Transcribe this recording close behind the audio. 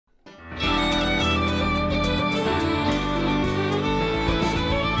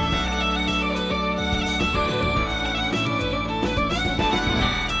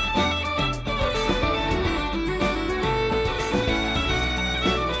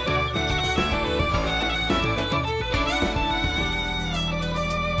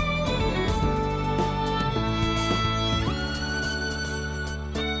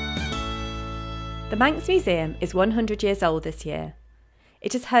Manx Museum is 100 years old this year.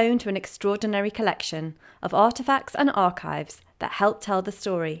 It is home to an extraordinary collection of artefacts and archives that help tell the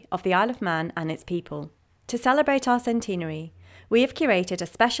story of the Isle of Man and its people. To celebrate our centenary, we have curated a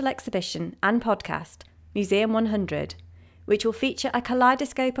special exhibition and podcast, Museum 100, which will feature a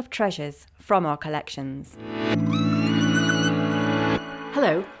kaleidoscope of treasures from our collections.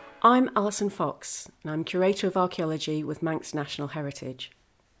 Hello, I'm Alison Fox, and I'm Curator of Archaeology with Manx National Heritage.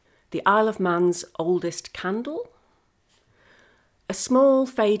 The Isle of Man's oldest candle? A small,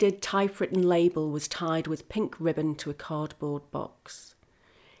 faded, typewritten label was tied with pink ribbon to a cardboard box.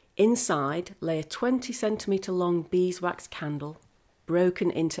 Inside lay a 20cm long beeswax candle,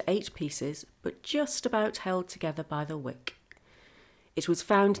 broken into 8 pieces, but just about held together by the wick. It was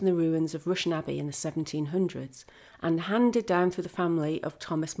found in the ruins of Rushen Abbey in the 1700s and handed down through the family of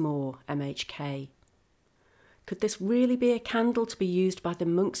Thomas More, MHK. Could this really be a candle to be used by the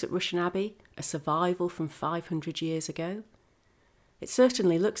monks at Rushen Abbey, a survival from 500 years ago? It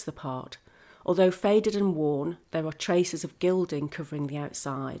certainly looks the part. Although faded and worn, there are traces of gilding covering the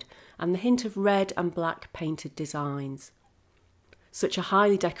outside and the hint of red and black painted designs. Such a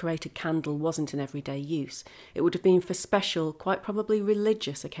highly decorated candle wasn't in everyday use. It would have been for special, quite probably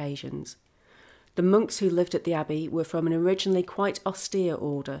religious occasions. The monks who lived at the abbey were from an originally quite austere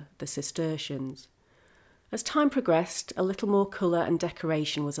order, the Cistercians. As time progressed, a little more colour and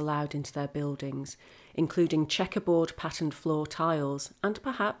decoration was allowed into their buildings, including checkerboard patterned floor tiles and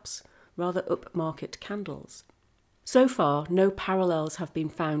perhaps rather upmarket candles. So far, no parallels have been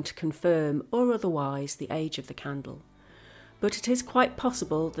found to confirm or otherwise the age of the candle. But it is quite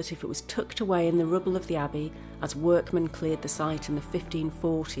possible that if it was tucked away in the rubble of the abbey as workmen cleared the site in the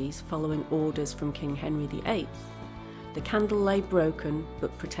 1540s following orders from King Henry VIII, the candle lay broken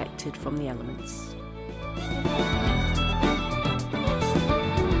but protected from the elements.